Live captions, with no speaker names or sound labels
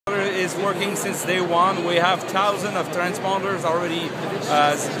is working since day one. We have thousands of transponders already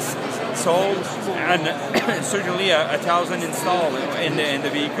sold, and certainly a thousand installed in the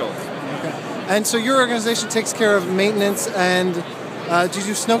vehicles. Okay. And so your organization takes care of maintenance and do you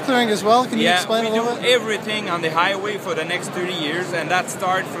do snow clearing as well? Can you explain a little bit? We do everything on the highway for the next 30 years, and that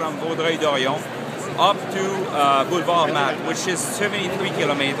starts from Vaudreuil-Dorion up to Boulevard Mat, which is 73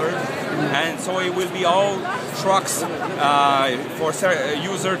 kilometers. And so it will be all trucks for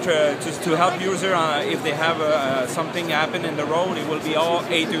user to help user if they have something happen in the road. It will be all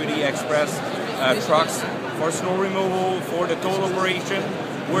A30 Express trucks for snow removal, for the toll operation.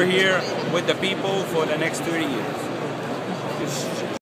 We're here with the people for the next 30 years.